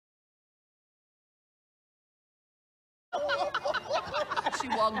She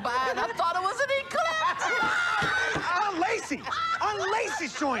walked by and I thought it was an eclipse.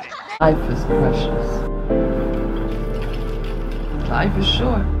 Lacey's joining. Life is precious. Life is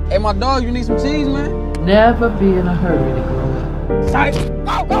short. Hey, my dog, you need some cheese, man? Never be in a hurry to grow up. Sight.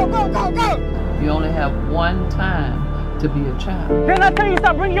 Go, go, go, go, go! You only have one time to be a child. Didn't I tell you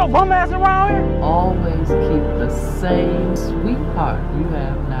stop bringing your bum ass around here? Always keep the same sweetheart you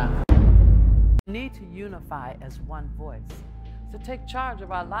have now. We need to unify as one voice to take charge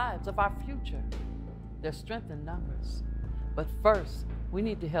of our lives, of our future. There's strength in numbers. But first, we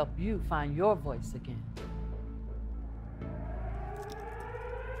need to help you find your voice again.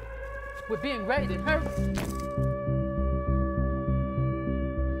 We're being raided. Hurry.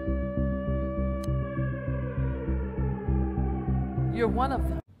 You're one of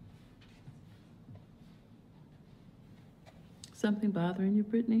them. Something bothering you,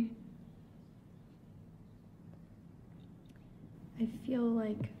 Brittany? I feel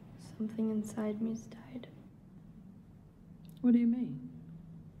like something inside me's died. What do you mean?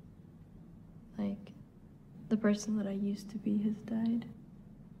 Like, the person that I used to be has died.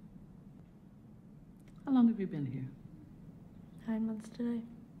 How long have you been here? 9 months today.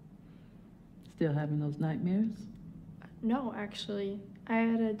 Still having those nightmares? No, actually. I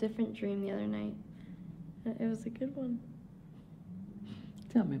had a different dream the other night. It was a good one.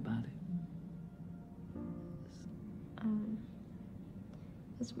 Tell me about it.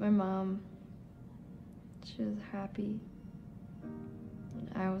 It was my mom. She was happy. And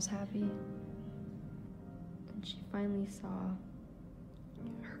I was happy. And she finally saw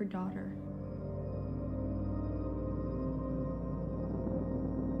her daughter.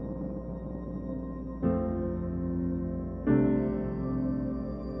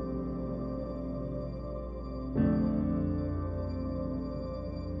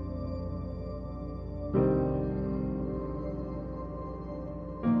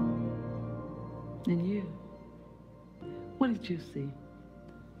 And you? What did you see?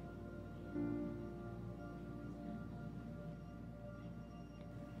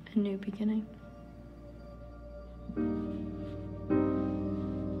 A new beginning.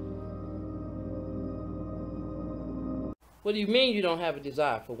 What do you mean you don't have a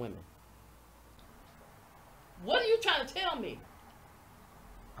desire for women? What are you trying to tell me?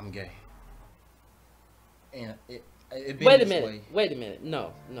 I'm gay. And it been Wait a this minute. way. Wait a minute.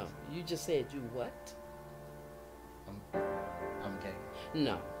 No. You just said you what? I'm gay.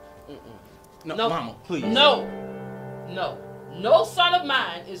 No. No, No. Mama, please. No. No son of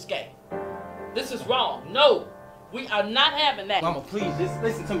mine is gay. This is wrong. No. We are not having that. Mama, please, just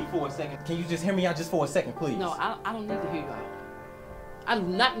listen to me for a second. Can you just hear me out just for a second, please? No, I don't need to hear you out. I do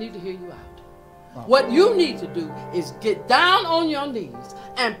not need to hear you out. Mama. What you need to do is get down on your knees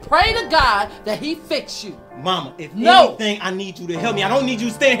and pray to God that He fix you. Mama, if anything, I need you to help me. I don't need you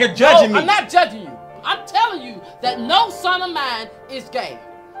standing here judging me. I'm not judging you. I'm telling you that no son of mine is gay.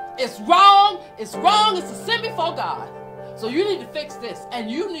 It's wrong, it's a sin before God. So you need to fix this, and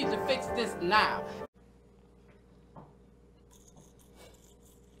you need to fix this now.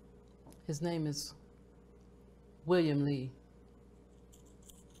 His name is William Lee.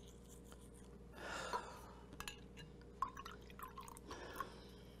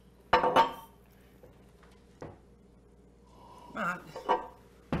 I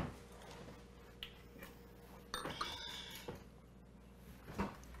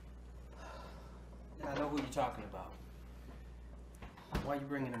know who you're talking about. Why are you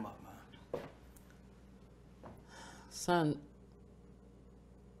bringing him up, Ma? Son,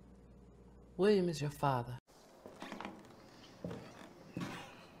 William is your father.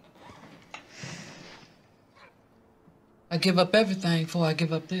 I give up everything before I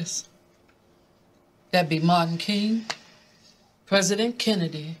give up this. That'd be Martin King, President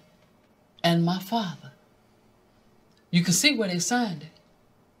Kennedy, and my father. You can see where they signed it.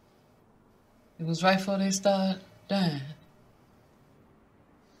 It was right before they started dying.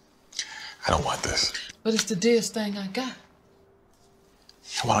 I don't want this. But it's the dearest thing I got.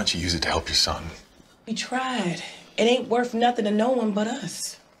 Why don't you use it to help your son? We tried. It ain't worth nothing to no one but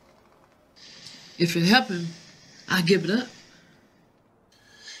us. If it help him, I'll give it up.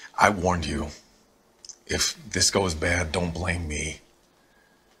 I warned you. If this goes bad, don't blame me.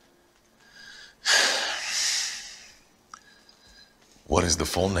 What is the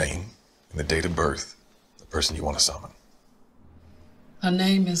full name and the date of birth of the person you want to summon? Her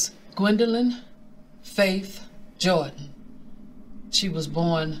name is Gwendolyn Faith Jordan. She was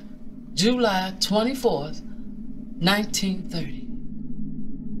born July 24th, 1930.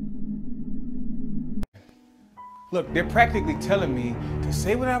 Look, they're practically telling me to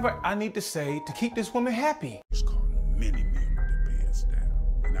say whatever I need to say to keep this woman happy. Just calling a many men with their pants down,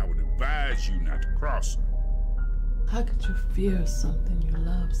 and I would advise you not to cross them. How could you fear something you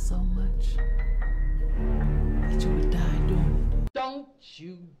love so much that you would die doing? Don't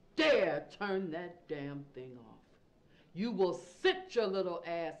you dare turn that damn thing off. You will sit your little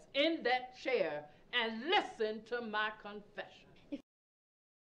ass in that chair and listen to my confession.